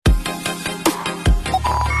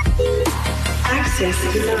Are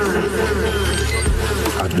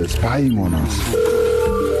they spying on us?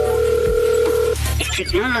 Is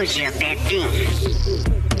technology a bad thing?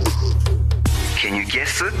 Can you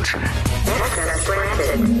guess it?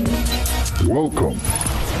 Welcome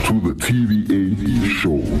to the TVA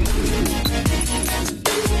show.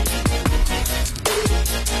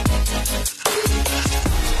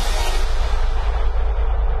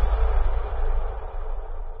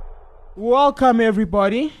 Welcome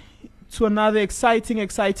everybody to another exciting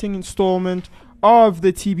installment of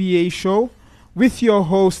the TBA show with your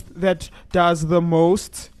host that does the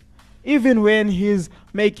most, even when he's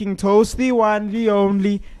making toast, the one, the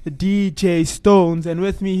only DJ Stones. And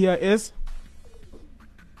with me here is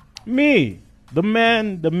me, the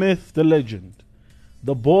man, the myth, the legend,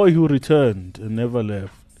 the boy who returned and never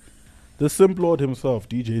left, the Simp Lord himself,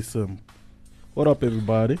 DJ Sim. What up,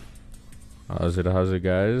 everybody? How's it,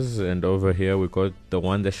 guys? And over here we got the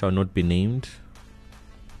one that shall not be named,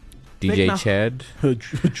 DJ Chad,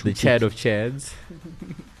 the Chad of Chads.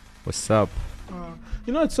 What's up?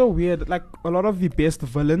 You know, it's so weird. Like, a lot of the best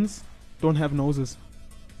villains don't have noses.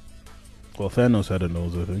 Well, Thanos had a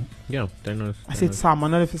nose, I think. Yeah, Thanos. I said some. I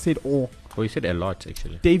don't know if I said all. Oh, you said a lot,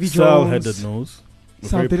 actually. Davy Sal Jones had a nose.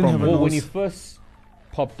 Sal didn't have a nose. Well, when he first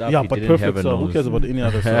popped up, yeah, he but didn't perfect have a Sal. nose. Who cares about any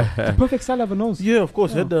other Sal? The perfect Sal have a nose. Yeah, of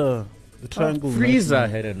course. Yeah. Had the triangle. Frieza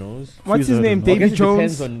had a nose. What's his Frieza name? had a nose. I guess Davy it Jones.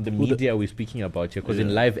 depends on the media we're speaking about here, because Yeah.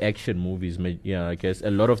 in live action movies, I guess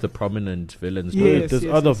a lot of the prominent villains. Yeah. don't. Yes, There's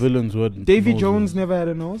yes, other yes. villains who had Davy noses. Jones never had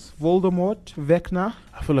a nose. Voldemort, Vecna.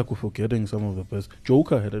 I feel like we're forgetting some of the best.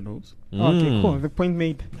 Joker had a nose. Okay, cool. The point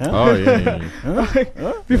made. Huh? Oh,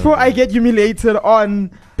 yeah. Before I get humiliated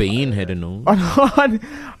on Bane had a nose. on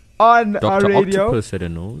our Dr. radio, Octopus had a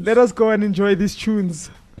nose. let us go and enjoy these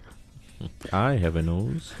tunes. I have a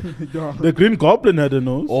nose. Yeah. The Green Goblin had a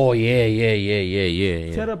nose. Oh, yeah.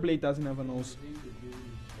 Terrorblade doesn't have a nose.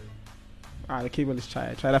 The cable is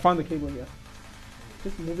tried. I found the cable here.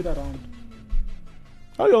 Just move it around.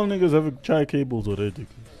 How y'all niggas have chai cables already?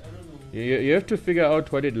 You have to figure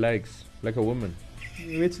out what it likes, like a woman.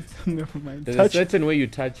 Wait, never mind. There's Touch- a certain way you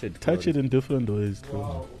touch it. Touch it in different ways.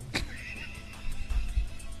 Wow.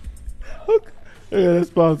 Yeah, let's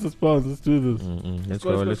bounce. Let's do this. Let's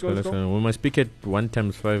go, go. let's go. We must speak at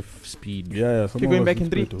 1x5 speed. Yeah. Okay, going back in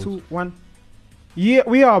 3, 2, 1. Yeah,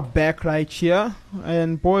 we are back right here,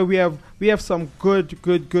 and boy, we have some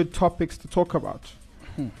good topics to talk about.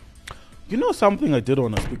 You know something I did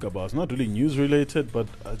want to speak about? It's not really news related, but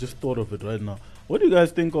I just thought of it right now. What do you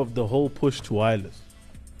guys think of the whole push to wireless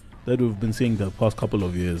that we've been seeing the past couple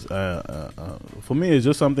of years? For me, it's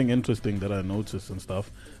just something interesting that I noticed and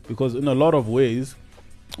stuff, because in a lot of ways,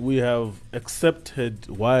 we have accepted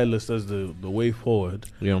wireless as the way forward.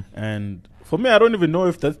 Yeah. And for me, I don't even know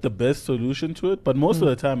if that's the best solution to it, but most of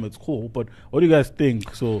the time it's cool. But what do you guys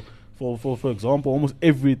think? So, for example, almost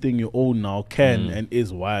everything you own now can and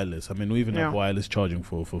is wireless. I mean, we even have wireless charging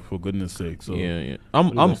for goodness sake. So Yeah. what do you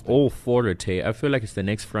I'm guys think? all for it. Hey, I feel like it's the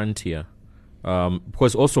next frontier.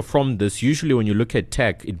 Because also from this, usually when you look at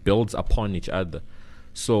tech, it builds upon each other.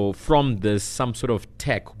 So from this, some sort of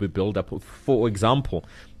tech will be built up. For example,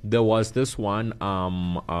 there was this one.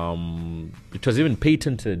 It was even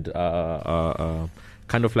patented.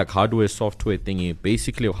 Kind of like hardware, software thingy.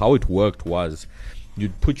 Basically, how it worked was,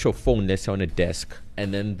 you'd put your phone, let's say, on a desk,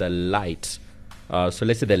 and then the light. So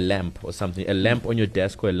let's say the lamp or something, a lamp on your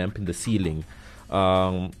desk or a lamp in the ceiling.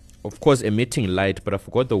 Of course, emitting light, but I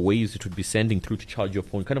forgot the waves it would be sending through to charge your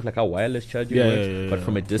phone. Kind of like how wireless charging works, but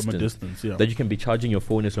from a distance. Yeah. That you can be charging your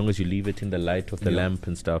phone as long as you leave it in the light of the lamp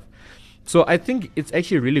and stuff. So I think it's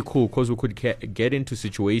actually really cool, because we could get into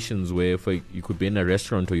situations where you could be in a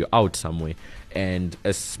restaurant or you're out somewhere, and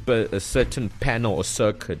a certain panel or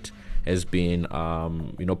circuit has been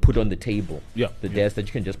put on the table. The desk that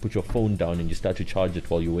you can just put your phone down and you start to charge it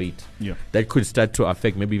while you wait. Yeah. That could start to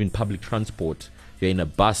affect maybe even public transport. You're in a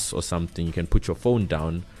bus or something, you can put your phone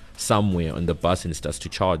down somewhere on the bus and it starts to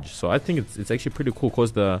charge. So I think it's actually pretty cool,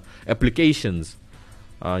 because the applications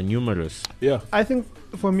are numerous. Yeah. I think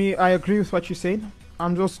for me, I agree with what you're saying.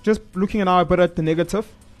 I'm just looking now a bit at the negative.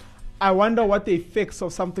 I wonder what the effects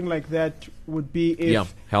of something like that would be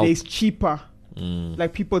if it's cheaper.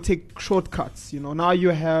 Like, people take shortcuts, now you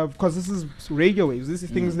have, because this is radio waves, this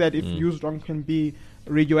is things that if used wrong can be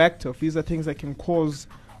radioactive. These are things that can cause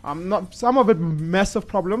not some of it massive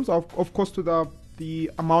problems, of course, to the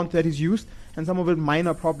amount that is used, and some of it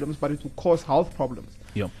minor problems, but it will cause health problems.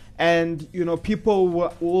 And people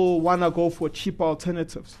will want to go for cheaper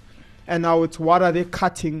alternatives, and now it's what are they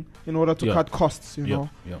cutting in order to cut costs,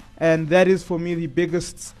 and that is for me the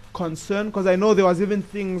biggest concern, because I know there was even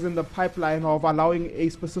things in the pipeline of allowing a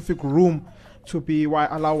specific room to be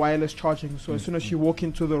allow wireless charging. So as soon as you walk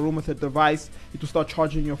into the room with a device, it will start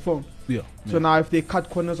charging your phone. So now if they cut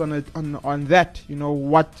corners on it, on that, you know,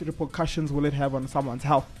 what repercussions will it have on someone's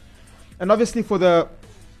health? And obviously for the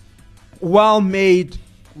well-made,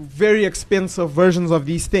 very expensive versions of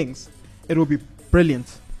these things, it will be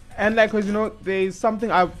brilliant. And like, cause you know, there's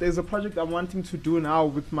a project I'm wanting to do now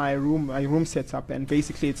with my room setup, and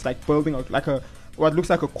basically it's like building what looks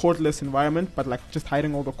like a cordless environment, but like just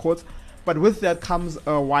hiding all the cords. But with that comes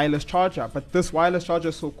a wireless charger. But this wireless charger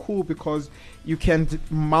is so cool because you can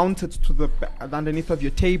mount it to the underneath of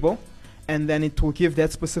your table, and then it will give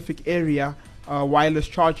that specific area wireless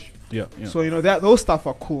charge. So you know those stuff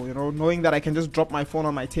are cool. You know, knowing that I can just drop my phone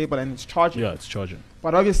on my table and it's charging. Yeah, it's charging.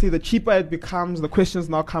 But obviously, the cheaper it becomes, the questions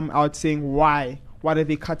now come out saying why? What are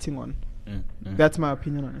they cutting on? That's my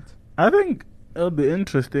opinion on it. I think it'll be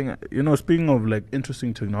interesting. You know, speaking of like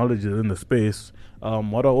interesting technologies in the space,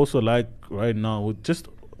 what I also like right now with just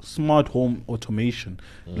smart home automation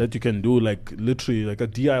that you can do like literally like a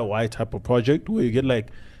DIY type of project where you get like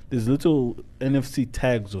these little NFC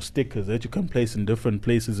tags or stickers that you can place in different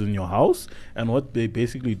places in your house. And what they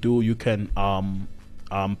basically do, you can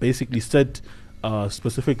basically set a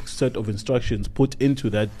specific set of instructions put into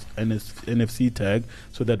that NFC tag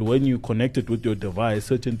so that when you connect it with your device,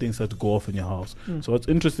 certain things have to go off in your house. So what's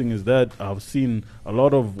interesting is that I've seen a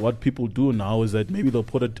lot of what people do now is that maybe they'll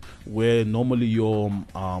put it where normally your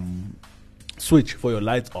switch for your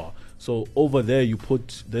lights are. So over there you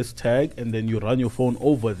put this tag and then you run your phone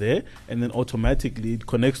over there and then automatically it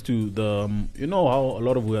connects to the, you know how a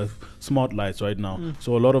lot of we have smart lights right now.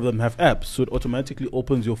 So a lot of them have apps. So it automatically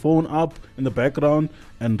opens your phone up in the background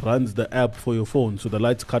and runs the app for your phone. So the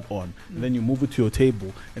lights cut on. And then you move it to your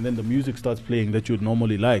table and then the music starts playing that you'd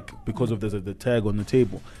normally like because of the tag on the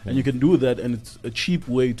table. And you can do that, and it's a cheap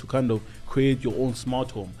way to kind of create your own smart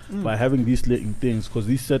home by having these little things, because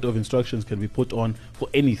these set of instructions can be put on for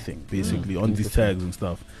anything basically on these tags and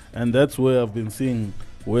stuff. And that's where I've been seeing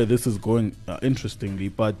where this is going interestingly.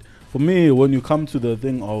 But for me, when you come to the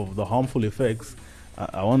thing of the harmful effects,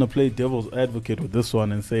 I want to play devil's advocate with this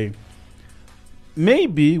one and say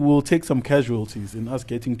maybe we'll take some casualties in us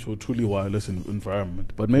getting to a truly wireless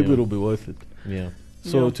environment, but maybe it'll be worth it.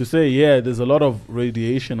 So to say there's a lot of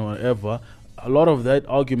radiation or whatever, a lot of that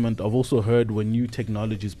argument I've also heard when new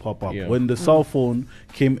technologies pop up. When the cell phone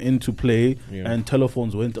came into play and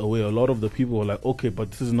telephones went away, a lot of the people were like, okay,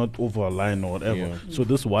 but this is not over a line or whatever. So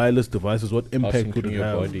this wireless devices, what impact could it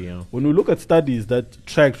have? When we look at studies that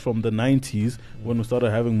tracked from the 90s, when we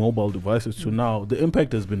started having mobile devices to now, the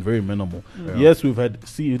impact has been very minimal. Yes, we've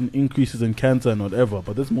seen increases in cancer and whatever,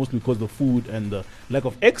 but that's mostly because the food and the lack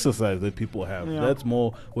of exercise that people have. That's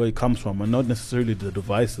more where it comes from, and not necessarily the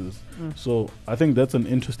devices. So I think that's an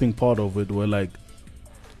interesting part of it, where like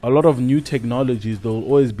a lot of new technologies, there will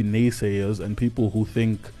always be naysayers and people who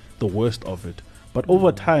think the worst of it. But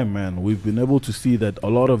over time, man, we've been able to see that a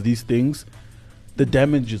lot of these things, the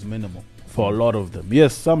damage is minimal for a lot of them.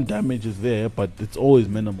 Yes, some damage is there, but it's always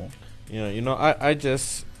minimal. Yeah, you know, I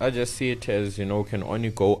just see it as, you know, can only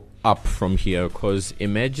go up from here, because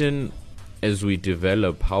imagine as we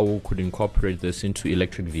develop how we could incorporate this into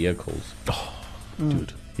electric vehicles.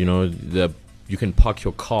 Dude. You know, you can park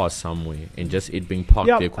your car somewhere and just it being parked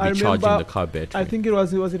there could be charging the car battery. I think it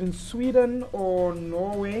was in Sweden or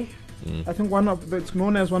Norway. I think it's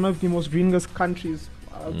known as one of the most greenest countries.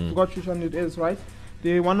 I forgot which one it is, right?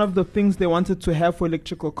 One of the things they wanted to have for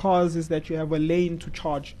electrical cars is that you have a lane to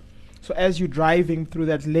charge. So as you're driving through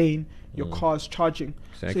that lane, your car is charging.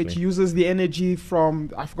 Exactly. So it uses the energy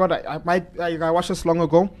from, I forgot, I watched this long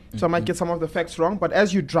ago, so I might get some of the facts wrong, but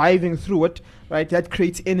as you're driving through it, right, that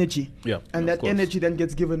creates energy. And that energy then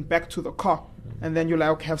gets given back to the car. And then you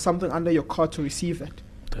like have something under your car to receive that.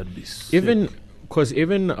 That'd be sick. Because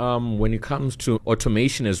even when it comes to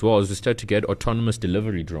automation as well, as we start to get autonomous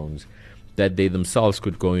delivery drones, that they themselves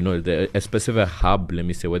could go, you know, a specific hub, let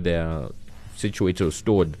me say, where they are situated or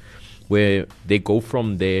stored, where they go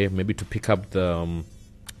from there maybe to pick up the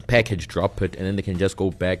package, drop it, and then they can just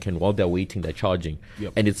go back, and while they're waiting, they're charging.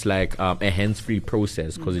 And it's like a hands-free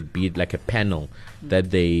process, because it'd be like a panel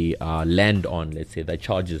that they land on, let's say, that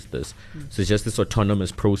charges this. So it's just this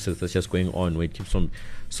autonomous process that's just going on where it keeps on.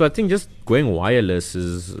 So I think just going wireless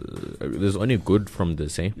there's only good from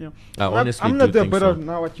this, eh? Honestly, I'm not a bit of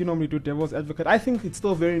now what you normally do, devil's advocate. I think it's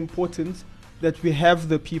still very important that we have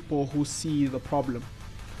the people who see the problem.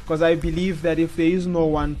 Because I believe that if there is no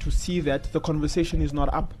one to see that, the conversation is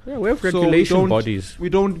not up. Yeah, we have regulation bodies. We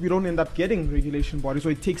don't end up getting regulation bodies, so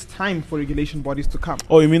it takes time for regulation bodies to come.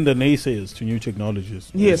 Oh, you mean the naysayers to new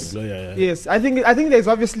technologies? Yes. Yes. I think there's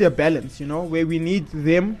obviously a balance, you know, where we need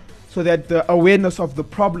them so that the awareness of the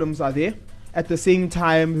problems are there. At the same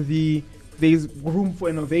time, there's room for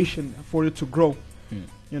innovation for it to grow.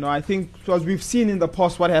 You know, I think, because we've seen in the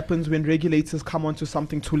past what happens when regulators come onto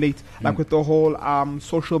something too late, like with the whole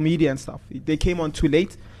social media and stuff. They came on too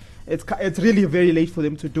late. It's really very late for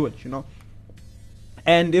them to do it, you know.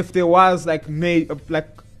 And if there was naysayers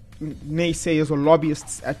or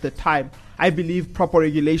lobbyists at the time, I believe proper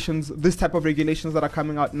regulations, this type of regulations that are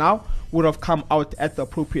coming out now, would have come out at the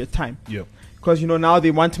appropriate time. Yeah. Because, you know, now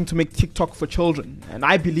they're wanting to make TikTok for children. And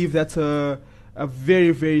I believe that's a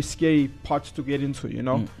very, very scary part to get into, you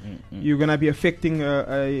know. You're going to be affecting,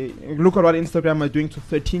 look at what Instagram are doing to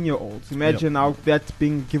 13-year-olds. Imagine now that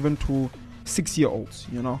being given to 6-year-olds,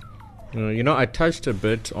 you know. You know, I touched a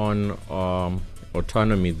bit on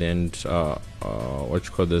autonomy then, what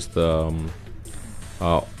you call this,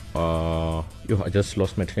 I just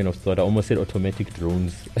lost my train of thought. I almost said automatic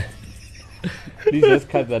drones. Please just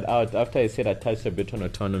cut that out after I said I touched a bit on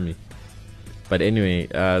autonomy. But anyway,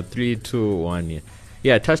 3, 2, 1.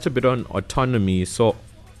 Yeah, I touched a bit on autonomy. So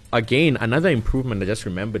again, another improvement, I just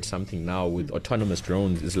remembered something now with autonomous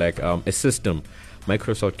drones, is like a system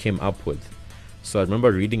Microsoft came up with. So I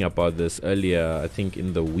remember reading about this earlier, I think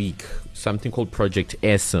in the week, something called Project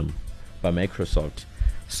ASIM by Microsoft.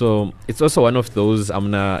 So it's also one of those,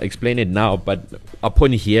 I'm going to explain it now, but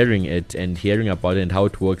upon hearing it and hearing about it and how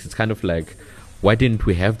it works, it's kind of like, why didn't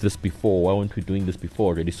we have this before? Why weren't we doing this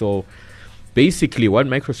before already? So basically what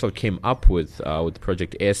Microsoft came up with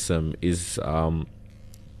Project ASIM is a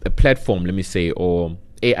platform, let me say, or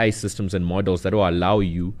AI systems and models that will allow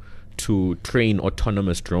you to train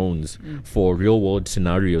autonomous drones for real-world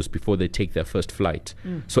scenarios before they take their first flight.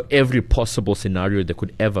 So every possible scenario they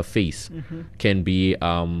could ever face can be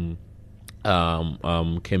what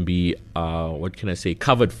can I say,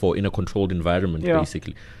 covered for in a controlled environment,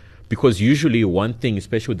 basically. Because usually one thing,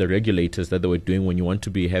 especially with the regulators that they were doing, when you want to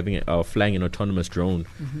be having flying an autonomous drone,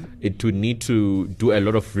 it would need to do a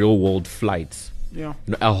lot of real-world flights. Yeah.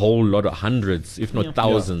 A whole lot of hundreds, if not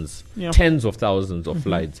thousands, tens of thousands of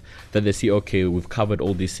flights that they see, okay, we've covered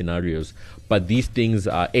all these scenarios. But these things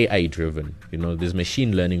are AI driven. You know, there's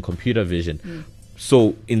machine learning, computer vision.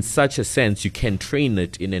 So in such a sense, you can train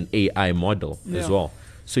it in an AI model as well.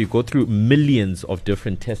 So you go through millions of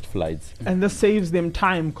different test flights. And this saves them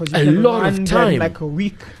time, because a lot of time, like a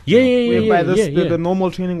week. Whereby the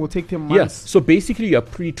normal training will take them months. So basically you are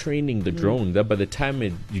pre-training the drone that by the time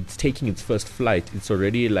it's taking its first flight, it's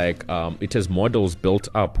already like, it has models built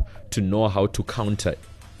up to know how to counter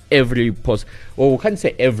every we can't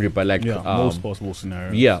say every, but like most possible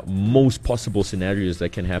scenarios. Yeah, most possible scenarios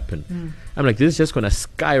that can happen. I'm like, this is just going to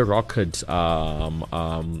skyrocket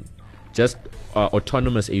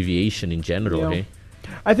autonomous aviation in general. Hey?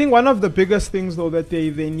 I think one of the biggest things though that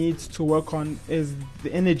they need to work on is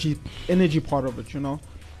the energy part of it, you know,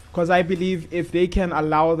 because I believe if they can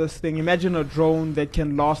allow this thing, imagine a drone that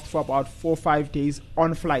can last for about 4 or 5 days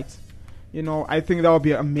on flight, you know, I think that would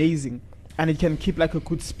be amazing. And it can keep like a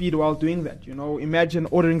good speed while doing that, you know. Imagine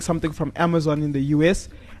ordering something from Amazon in the US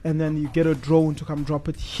and then you get a drone to come drop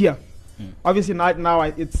it here. Obviously now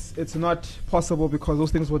it's not possible because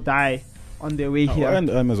those things will die on their way here. And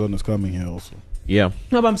Amazon is coming here also. Yeah.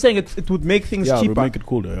 No, but I'm saying it would make things cheaper. It would make it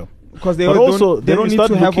cooler, Because they don't need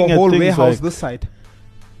to have a whole warehouse like this side.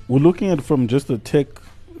 We're looking at it from just a tech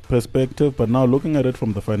perspective, but now looking at it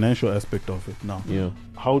from the financial aspect of it now.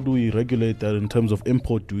 How do we regulate that in terms of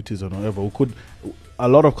import duties and whatever? A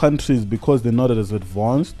lot of countries, because they're not as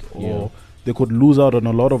advanced, or they could lose out on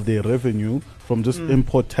a lot of their revenue from just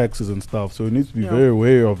import taxes and stuff. So we need to be very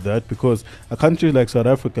aware of that, because a country like South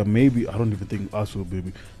Africa, maybe, I don't even think us will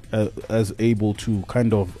be as able to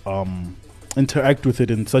kind of interact with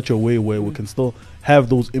it in such a way where we can still have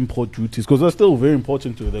those import duties, because they're still very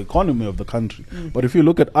important to the economy of the country. But if you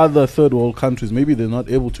look at other third world countries, maybe they're not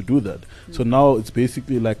able to do that. So now it's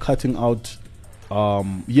basically like cutting out.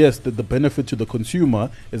 Yes, the benefit to the consumer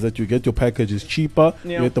is that you get your packages cheaper,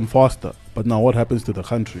 you get them faster. But now what happens to the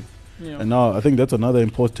country? And now I think that's another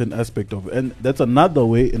important aspect of it. And that's another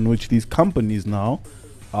way in which these companies now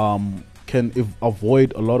can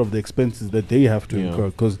avoid a lot of the expenses that they have to incur,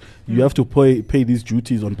 because you have to pay these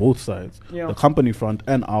duties on both sides, the company front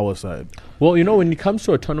and our side. Well, you know, when it comes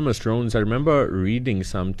to autonomous drones, I remember reading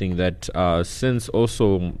something that since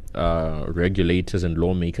also regulators and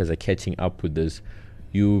lawmakers are catching up with this,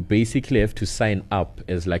 you basically have to sign up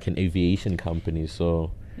as like an aviation company.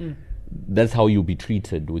 So that's how you'll be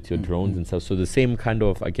treated with your drones and stuff. So the same kind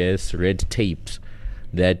of, I guess, red tapes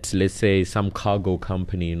that, let's say, some cargo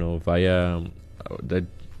company, you know, via the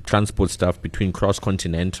transport stuff between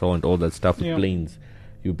cross-continental and all that stuff with planes,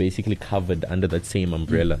 you're basically covered under that same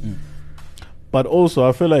umbrella. But also,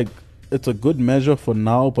 I feel like it's a good measure for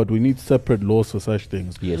now, but we need separate laws for such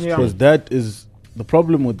things. Yes, because that is the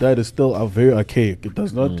problem with that is still very archaic. It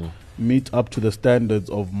does not meet up to the standards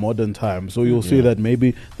of modern times. So you'll see that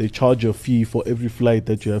maybe they charge a fee for every flight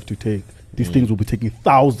that you have to take. These things will be taking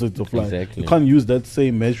thousands of flights. Exactly. You can't use that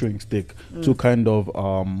same measuring stick to kind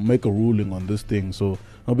of make a ruling on this thing. So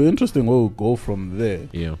it'll be interesting where we'll go from there.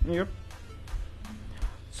 Yeah. Yep.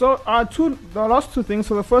 So the last two things.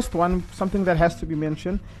 So the first one, something that has to be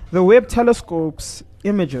mentioned, the Webb telescope's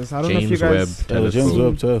images. I don't know if you guys James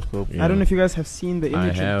Webb telescope. I don't know if you guys have seen the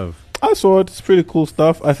image. I have. I saw it. It's pretty cool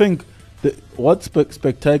stuff. I think what's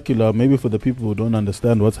spectacular, maybe for the people who don't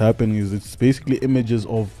understand what's happening, is it's basically images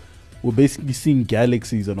of, we're basically seeing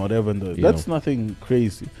galaxies and whatever. And that's nothing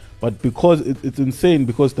crazy. But because it's insane,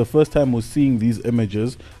 because the first time we're seeing these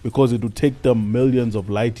images, because it would take them millions of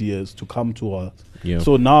light years to come to us. Yeah.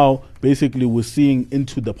 So now, basically, we're seeing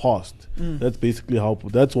into the past. That's basically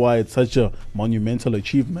that's why it's such a monumental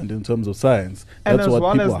achievement in terms of science. And that's as what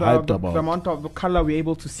well people as are hyped the about. amount of the color we're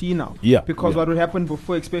able to see now. Yeah. Because what would happen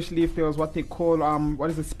before, especially if there was what they call,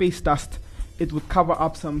 space dust, it would cover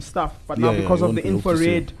up some stuff. But now because of the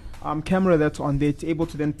infrared camera that's on there, it's able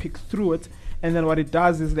to then pick through it. And then what it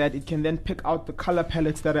does is that it can then pick out the color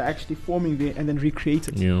palettes that are actually forming there and then recreate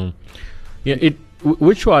it. Yeah,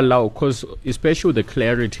 which will allow, because especially with the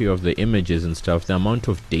clarity of the images and stuff, the amount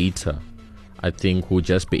of data, I think, will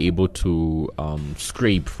just be able to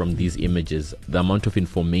scrape from these images. The amount of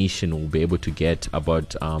information we'll be able to get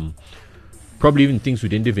about probably even things we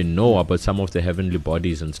didn't even know about some of the heavenly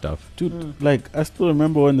bodies and stuff. Dude, like, I still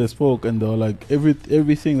remember when they spoke and they were like,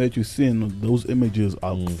 everything that you see in those images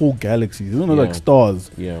are full galaxies. You know, like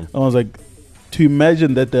stars. Yeah. I was like, to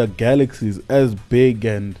imagine that there are galaxies as big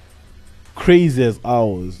and crazy as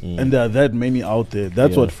ours, and there are that many out there.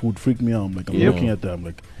 That's what would freak me out. I'm like, I'm looking at that. I'm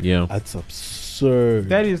like, that's absurd.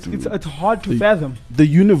 That is, it's hard to fathom. The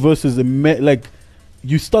universe is like,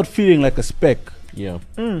 you start feeling like a speck.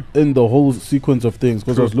 In the whole sequence of things.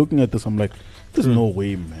 Because I was looking at this, I'm like, there's no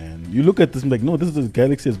way, man. You look at this, I'm like, no, this is a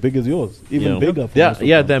galaxy as big as yours, even bigger. There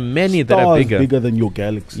are many that are bigger than your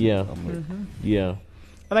galaxy. I'm like,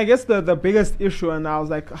 And I guess the biggest issue, and I was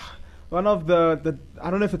like, one of the I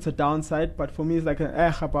don't know if it's a downside, but for me it's like an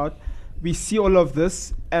about, we see all of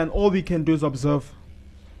this and all we can do is observe.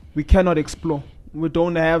 We cannot explore. We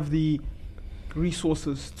don't have the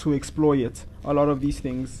resources to explore yet. A lot of these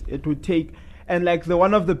things it would take. And like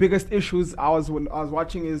one of the biggest issues I was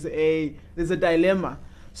watching is there's a dilemma.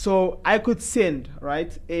 So I could send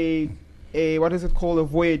a what is it called, a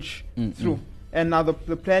voyage through, and now the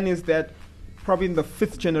plan is that probably in the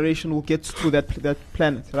 5th generation we'll get to that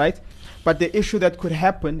planet, right? But the issue that could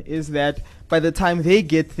happen is that by the time they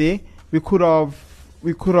get there, we could have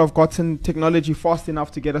gotten technology fast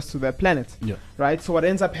enough to get us to that planet. Right? So what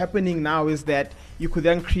ends up happening now is that you could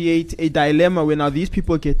then create a dilemma where now these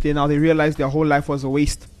people get there, now they realize their whole life was a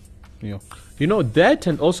waste. You know, that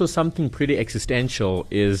and also something pretty existential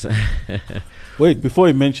is... Wait, before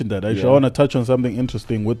you mention that, I want to touch on something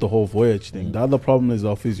interesting with the whole voyage thing. The other problem is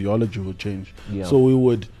our physiology will change. So we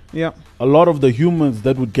would... a lot of the humans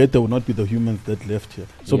that would get there would not be the humans that left here.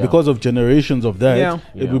 So because of generations of that,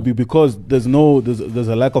 it would be because there's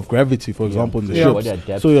a lack of gravity, for example, in the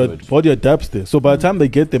ships. So your body adapts there. So by the time they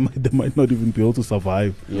get there, they might not even be able to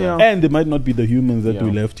survive. And they might not be the humans that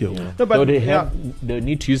we left here. No, but they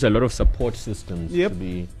need to use a lot of support systems to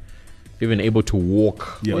be even able to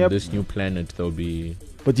walk on this new planet. They'll be...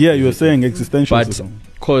 But you were saying existentialism.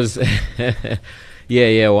 Because...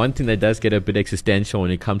 one thing that does get a bit existential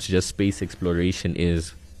when it comes to just space exploration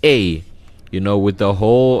is with the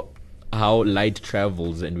whole how light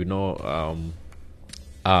travels, and we know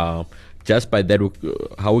just by that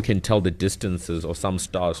how we can tell the distances of some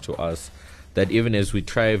stars to us, that even as we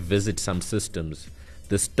try to visit some systems,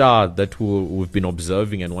 the star that we've been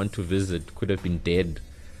observing and want to visit could have been dead.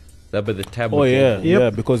 That by the time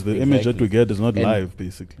because the image that we get is not live,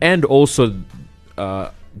 basically. And also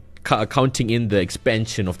counting in the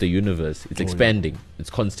expansion of the universe, it's expanding. It's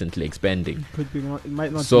constantly expanding. Could be more, it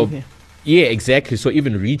might not be here. Yeah, exactly. So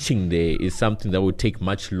even reaching there is something that would take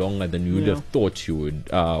much longer than you would have thought you would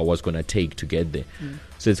was going to take to get there.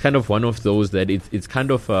 So it's kind of one of those that it's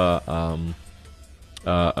kind of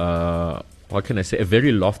what can I say, a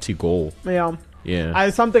very lofty goal.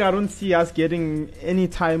 Something I don't see us getting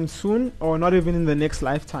anytime soon, or not even in the next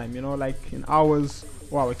lifetime, like in ours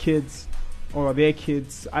or our kids or their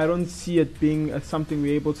kids. I don't see it being something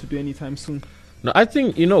we're able to do anytime soon. No, I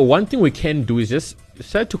think, one thing we can do is just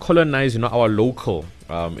start to colonize, our local,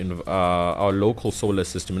 our local solar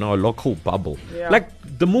system, our local bubble, like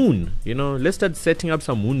the moon. Let's start setting up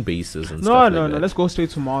some moon bases and stuff. No. Let's go straight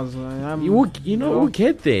to Mars. We'll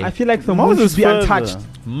get there. I feel like the moon should be untouched.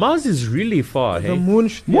 Mars is really far. The moon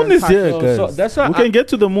should be moon is here, guys. So that's why we can get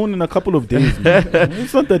to the moon in a couple of days.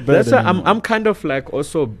 It's not that bad. That's why I'm kind of like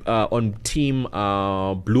also on team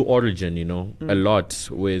Blue Origin, a lot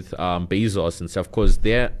with Bezos and stuff, because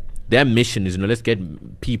their mission is, let's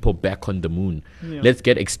get people back on the moon. Let's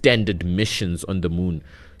get extended missions on the moon.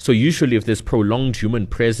 So usually if there's prolonged human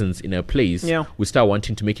presence in a place, we start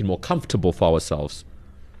wanting to make it more comfortable for ourselves.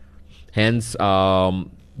 Hence,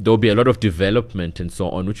 there'll be a lot of development and so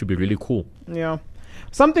on, which would be really cool. Yeah.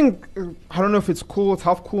 Something, I don't know if it's cool,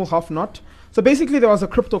 half not. So basically there was a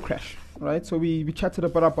crypto crash, right? So we chatted a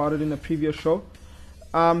bit about it in the previous show.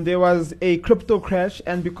 There was a crypto crash,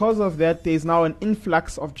 and because of that, there's now an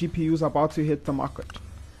influx of GPUs about to hit the market.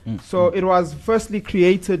 So it was firstly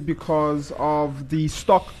created because of the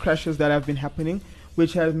stock crashes that have been happening,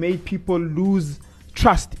 which have made people lose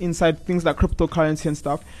trust inside things like cryptocurrency and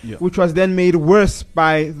stuff, which was then made worse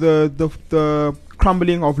by the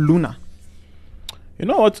crumbling of Luna. You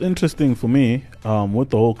know what's interesting for me with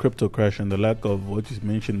the whole crypto crash and the lack of what you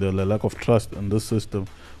mentioned, the lack of trust in this system.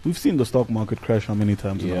 We've seen the stock market crash how many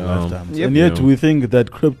times in our lifetimes, and yet we think that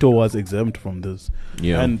crypto was exempt from this.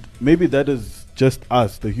 And maybe that is just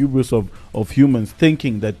us, the hubris of humans,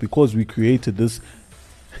 thinking that because we created this.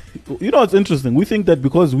 It's interesting. We think that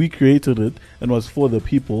because we created it and was for the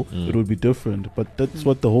people, it would be different. But that's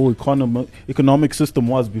what the whole economic system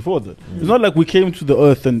was before that. It's not like we came to the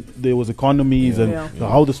earth and there was economies and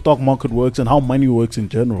how the stock market works and how money works in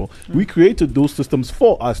general. We created those systems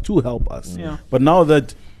for us, to help us. But now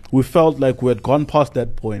that we felt like we had gone past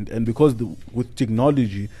that point, and because with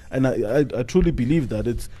technology, and I truly believe that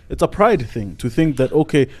it's a pride thing to think that,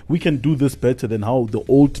 okay, we can do this better than how the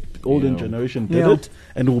olden generation did it,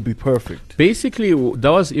 and it will be perfect. Basically, that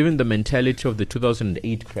was even the mentality of the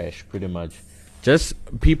 2008 crash, pretty much. Just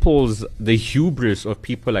the hubris of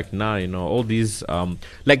people like now, all these,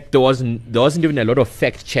 like there wasn't even a lot of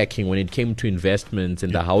fact checking when it came to investments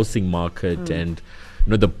in the housing market and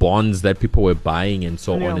the bonds that people were buying and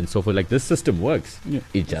so on and so forth. Like, this system works.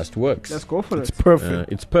 It just works. Let's go for it. It's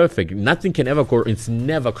perfect. It's perfect. Nothing can ever go. It's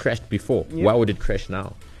never crashed before. Why would it crash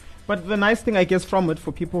now? But the nice thing, I guess, from it,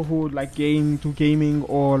 for people who like do gaming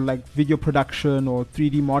or like video production or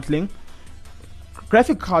 3D modeling,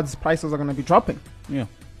 graphic cards prices are going to be dropping.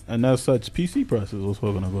 And as such, PC prices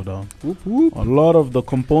also going to go down. A lot of the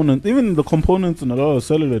components, even the components in a lot of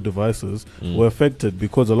cellular devices were affected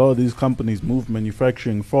because a lot of these companies moved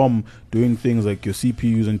manufacturing from doing things like your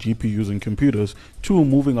CPUs and GPUs and computers to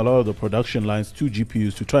moving a lot of the production lines to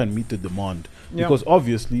GPUs to try and meet the demand. Because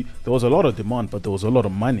obviously there was a lot of demand, but there was a lot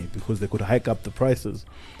of money because they could hike up the prices.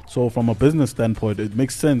 So from a business standpoint, it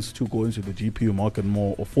makes sense to go into the GPU market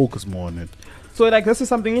more or focus more on it. So like this is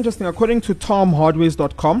something interesting. According to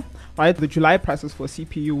TomHardways.com, right, the July prices for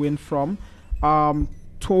CPU went from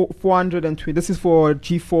 420. This is for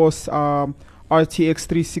GeForce RTX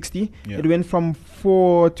 360. It went from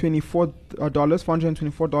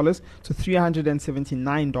 $424 to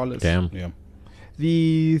 $379. Damn.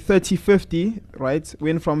 The 3050, right,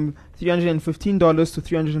 went from $315 to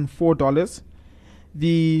 $304.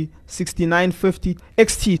 The 6950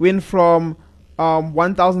 XT went from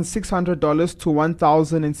 $1,600 to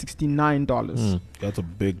 $1,069. That's a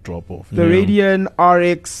big drop off. The Radeon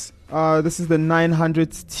RX, this is the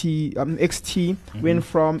 900T XT, went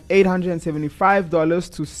from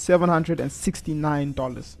 $875 to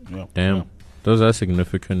 $769. Damn. Those are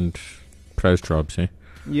significant price drops, eh?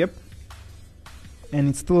 Yep. And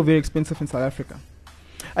it's still very expensive in South Africa.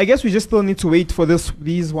 I guess we just still need to wait for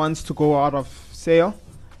these ones to go out of sale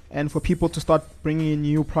and for people to start bringing in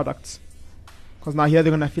new products. Because now here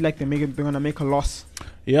they're gonna feel like they're gonna make a loss.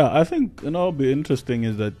 I think it'll be interesting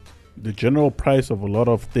is that the general price of a lot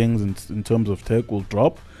of things in terms of tech will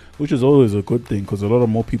drop, which is always a good thing because a lot of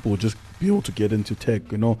more people will just be able to get into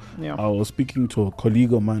tech. I was speaking to a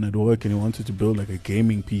colleague of mine at work, and he wanted to build like a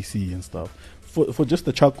gaming PC and stuff for just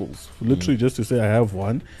the chuckles, literally just to say I have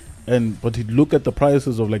one. But he'd look at the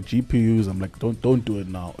prices of like GPUs. I'm like, don't do it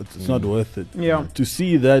now. It's not worth it. To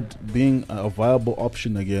see that being a viable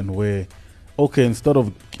option again, where okay, instead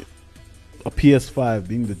of a PS5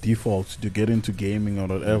 being the default to get into gaming or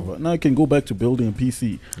whatever, now I can go back to building a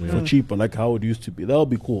PC for cheaper, like how it used to be. That would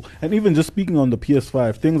be cool. And even just speaking on the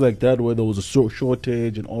PS5, things like that where there was a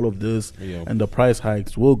shortage and all of this, and the price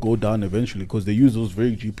hikes will go down eventually because they use those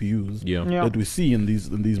very GPUs that we see in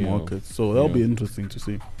these markets. So that'll be interesting to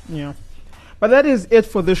see. But that is it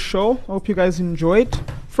for this show. Hope you guys enjoyed.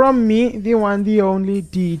 From me, the one, the only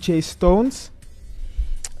DJ Stones.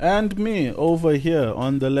 And me, over here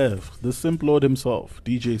on the left, the Simp Lord himself,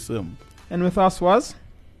 DJ Sim. And with us was?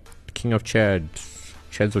 King of Chad.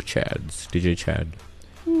 Chads or Chads. DJ Chad.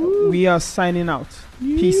 We are signing out.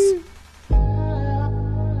 Peace.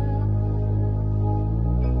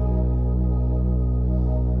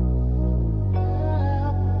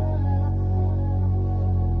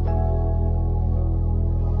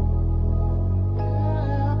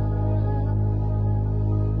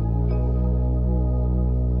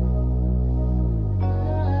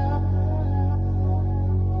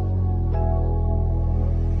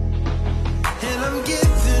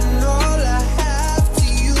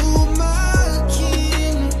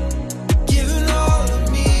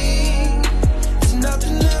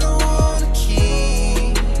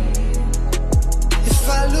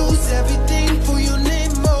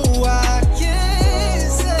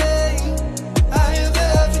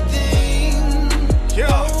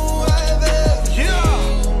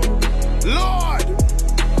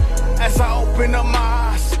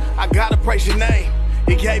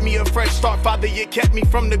 Kept me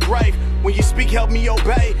from the grave. When you speak, help me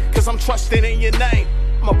obey, cause I'm trusting in your name.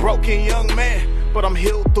 I'm a broken young man, but I'm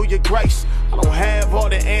healed through your grace. I don't have all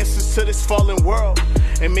the answers to this fallen world,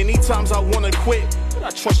 and many times I wanna quit, but I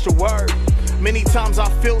trust your word. Many times I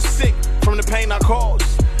feel sick from the pain I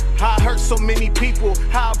caused. How I hurt so many people,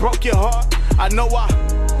 how I broke your heart. I know I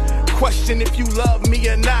question if you love me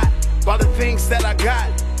or not, by the things that I got,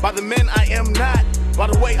 by the men I am not, by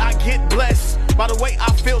the way I get blessed, by the way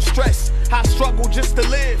I feel stressed. I struggle just to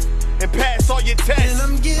live and pass all your tests. And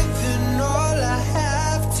I'm giving all I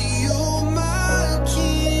have to you, my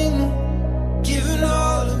king. Giving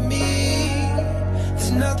all of me.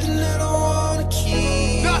 There's nothing that I wanna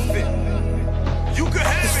keep. Nothing. You could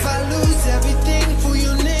have if I lose everything for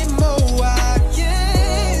your name, oh, I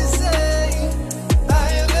can't say I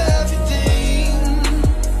have everything.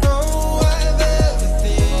 Oh, I have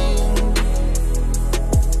everything.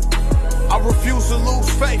 I refuse to lose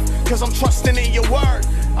faith, cause I'm trusting in your word.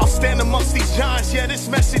 I'll stand amongst these giants, yeah, this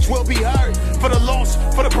message will be heard. For the lost,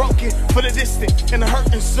 for the broken, for the distant, and the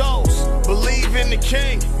hurting souls. Believe in the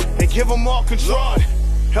King, and give them all control.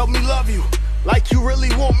 Help me love you, like you really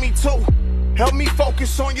want me to. Help me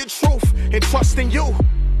focus on your truth, and trust in you.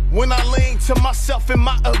 When I lean to myself and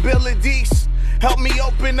my abilities, help me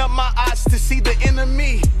open up my eyes to see the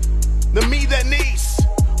enemy. The me that needs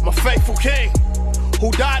my faithful King, who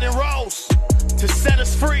died and rose to set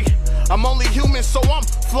us free. I'm only human, so I'm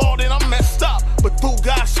flawed and I'm messed up, but through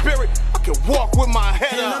God's spirit, I can walk with my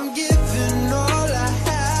head and up. I'm giving all I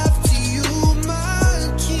have to you,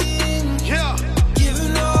 my king. Yeah.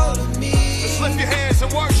 Giving all of me. Let's lift your hands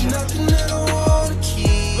and worship. Nothing that I wanna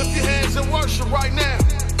keep. Lift your hands and worship right now.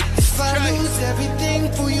 If I lose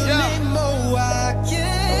everything for your name, oh, I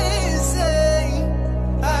can't say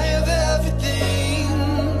I have everything.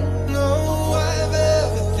 No, I have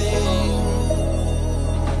everything.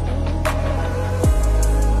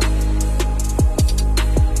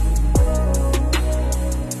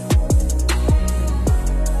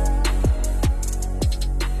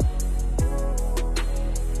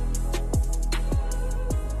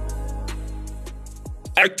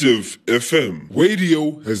 Active FM.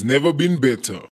 Radio has never been better.